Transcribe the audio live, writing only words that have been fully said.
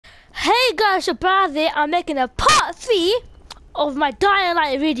Hey guys, Shabazzy, I'm making a part 3 of my Dying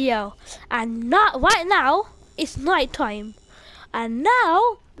Light video. And right now, it's night time. And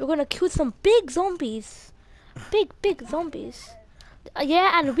now, we're gonna kill some big zombies. Big zombies.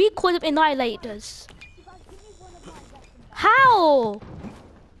 Yeah, and we call them Annihilators. How?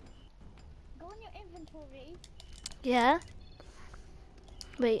 Go in your inventory. Yeah.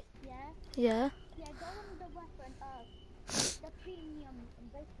 Wait. Yeah. Yeah. Yeah, go on the weapon, the premium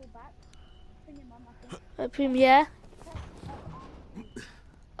baseball bat. Premium, I think. Premiere.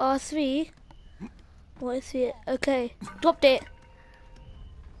 R3. What is it? Okay. Dropped it.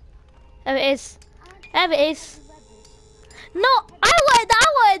 There it is. There it is. No, I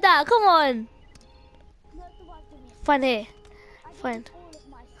wanted that. Come on. No, it's the one for me. Find it. I Find. did all of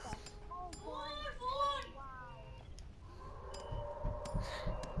my stuff. Oh boy. Wow.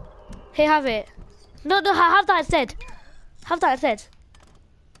 Hey, have it. No, have that instead. Have that instead.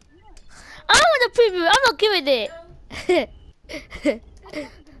 I want the preview. I'm not giving it.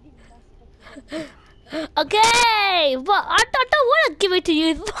 Okay, but I don't want to give it to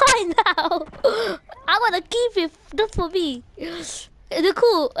you. It's fine now. I want to keep it just for me. Is it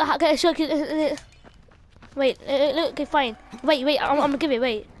cool? Okay, sure. Wait, okay, fine. Wait, I'm gonna give it.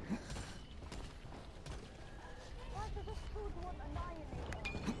 Wait.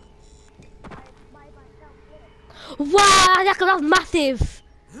 Wow, that's massive.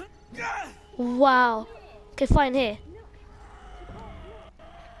 Wow. Okay, fine, here.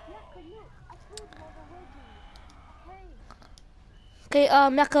 Okay,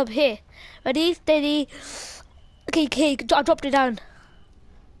 Jacob, here. Ready, steady. Okay, I dropped it down.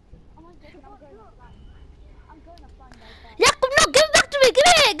 Jacob, no, give it back to me. Give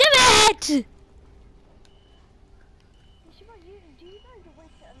it.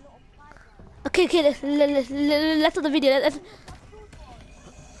 Okay, let's do the video. Let's.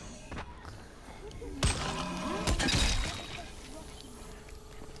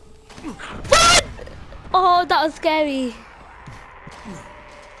 What? Oh, that was scary.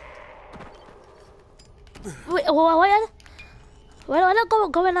 Wait, why are not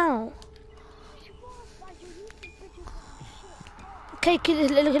going out? Okay,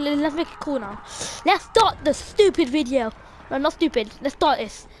 let's make it cool now. Let's start the stupid video. No, not stupid. Let's start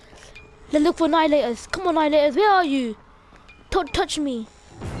this. Let's look for Annihilators. Come on, Annihilators. Where are you? Don't touch me.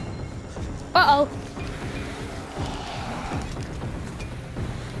 Uh-oh.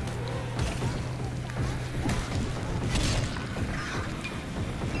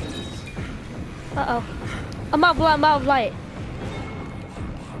 Uh-oh. I'm out of light.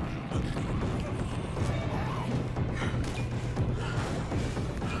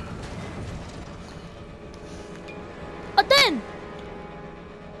 Oh, then!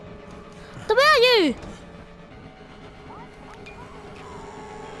 So where are you?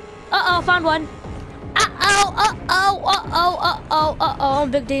 Uh-oh, found one. Uh-oh. I'm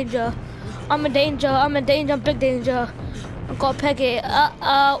in big danger. I'm in big danger. I've got to peg it.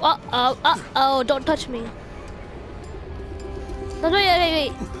 Uh-oh. Don't touch me. No,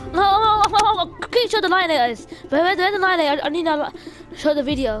 wait. No, can you show the Annihilators? Where's the Annihilator? I need to show the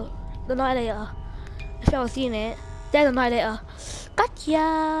video. The Annihilator. If you haven't seen it. There's an Annihilator.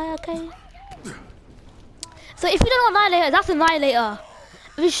 Gotcha. Okay. So if you don't know Annihilator, that's an Annihilator.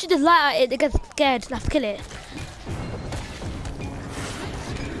 If you shoot the light at it, it gets scared. Let's kill it.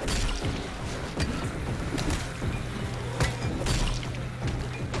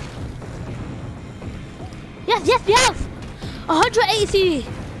 Yes, we have 180.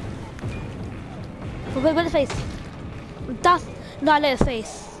 Where's the face? That's Annihilator's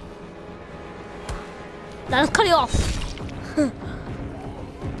face. Now let's cut it off.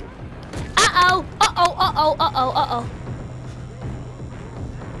 Uh-oh.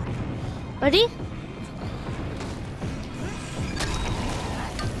 Ready?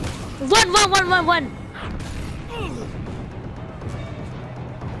 Run.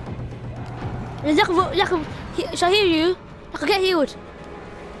 Shall I heal you? I can get healed.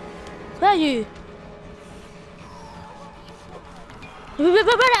 Where are you? Where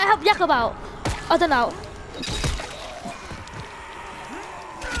did I help Jacob out? I don't know.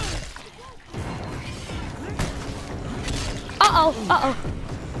 Uh-oh.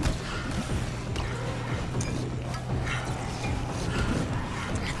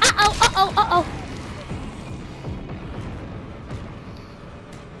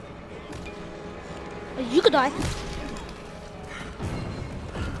 You could die.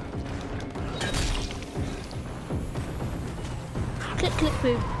 Click,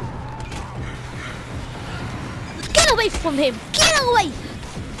 boom. Get away from him! Get away!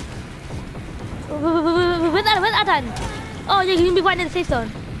 Where's that done? Oh, yeah, you can be right in the safe zone.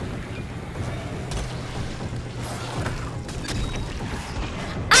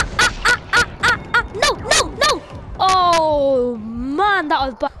 No, no, no! Oh man, that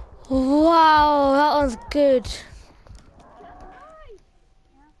was bad. Wow, that was good.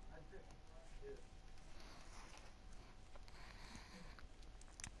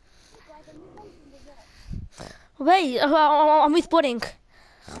 Wait, I'm respawning.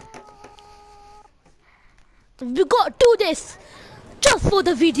 We got to do this! Just for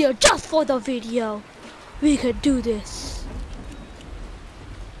the video, just for the video. We can do this.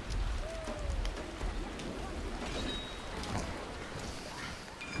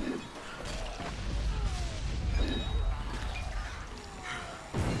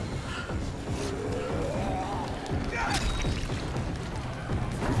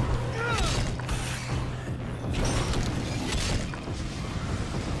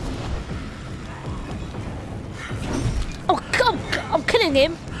 Oh, I'm killing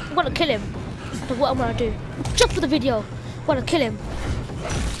him. I'm gonna kill him. That's what I'm gonna do. Just for the video. I'm gonna kill him.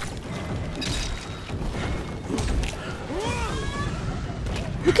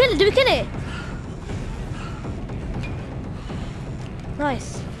 We kill it, did we kill it?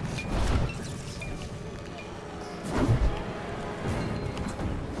 Nice.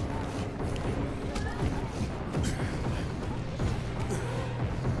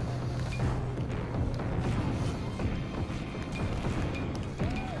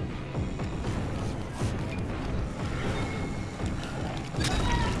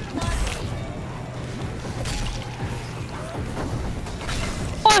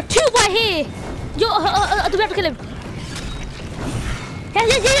 Oh, two right here! Yo, do we have to kill him?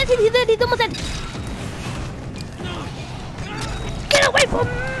 Yes, he's almost dead. Get away from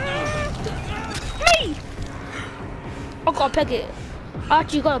me! I gotta peg it. I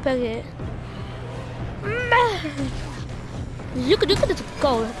actually gotta peg it. Look at this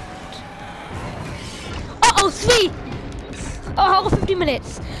goal. Uh-oh, 3! Oh, 15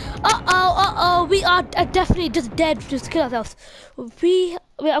 minutes. Uh-oh, we are definitely just dead. Just kill ourselves. Wait,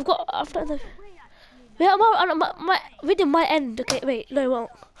 I've got the. Wait, my video might end. Okay, wait, no, it won't.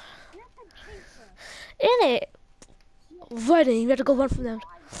 In it, running. We have to go run from them.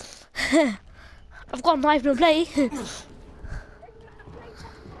 I've got a knife to play.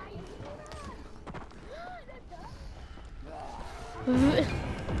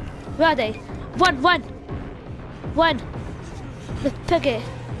 Where are they? One. Let's pick it.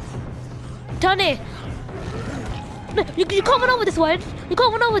 Turn it. No, you can't run over this one. You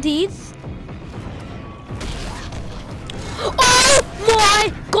can't run over these. Oh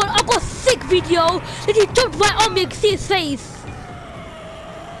my god, I've got a sick video. That he jumped right on me and see his face.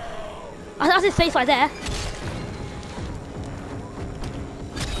 That's his face right there.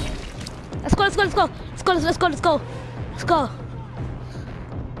 Let's go.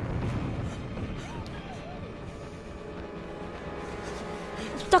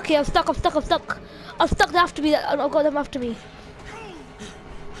 Stuck here, I'm stuck. I'm stuck after me. I've got them after me.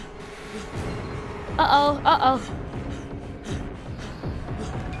 Uh-oh.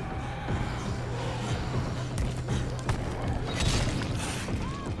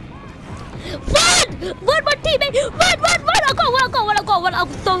 Run, my teammate! Run! I'll go. I'm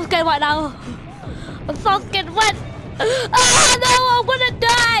so scared right now. I'm so scared. Run! Ah, no, I'm gonna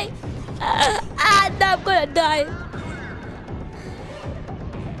die. No, I'm gonna die.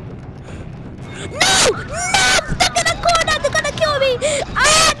 No! I'm stuck in a corner! They're gonna kill me!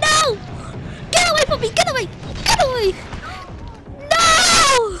 Ah, no! Get away from me! Get away!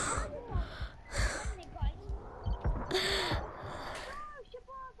 No!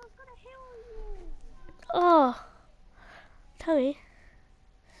 Oh. Tell me.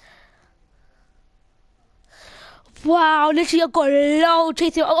 Wow, literally I got a low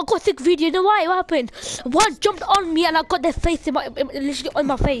chasing. I got a sick video. You know why? What happened? One jumped on me and I got their face literally on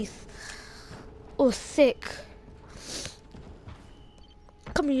my face. Oh, sick.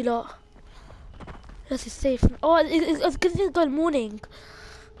 Come here, you lot. This is safe. Oh, it's good thing it's going morning.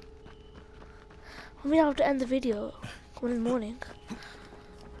 I mean, I have to end the video. Come in the morning.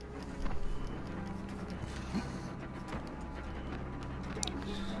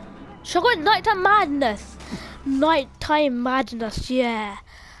 Should I go in nighttime madness? Nighttime madness, yeah.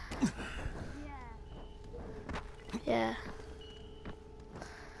 Yeah.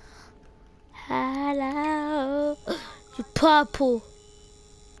 Hello, you purple.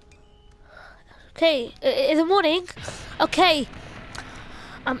 Okay, is it morning? Okay,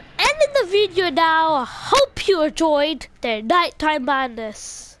 I'm ending the video now. I hope you enjoyed the nighttime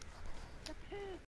madness.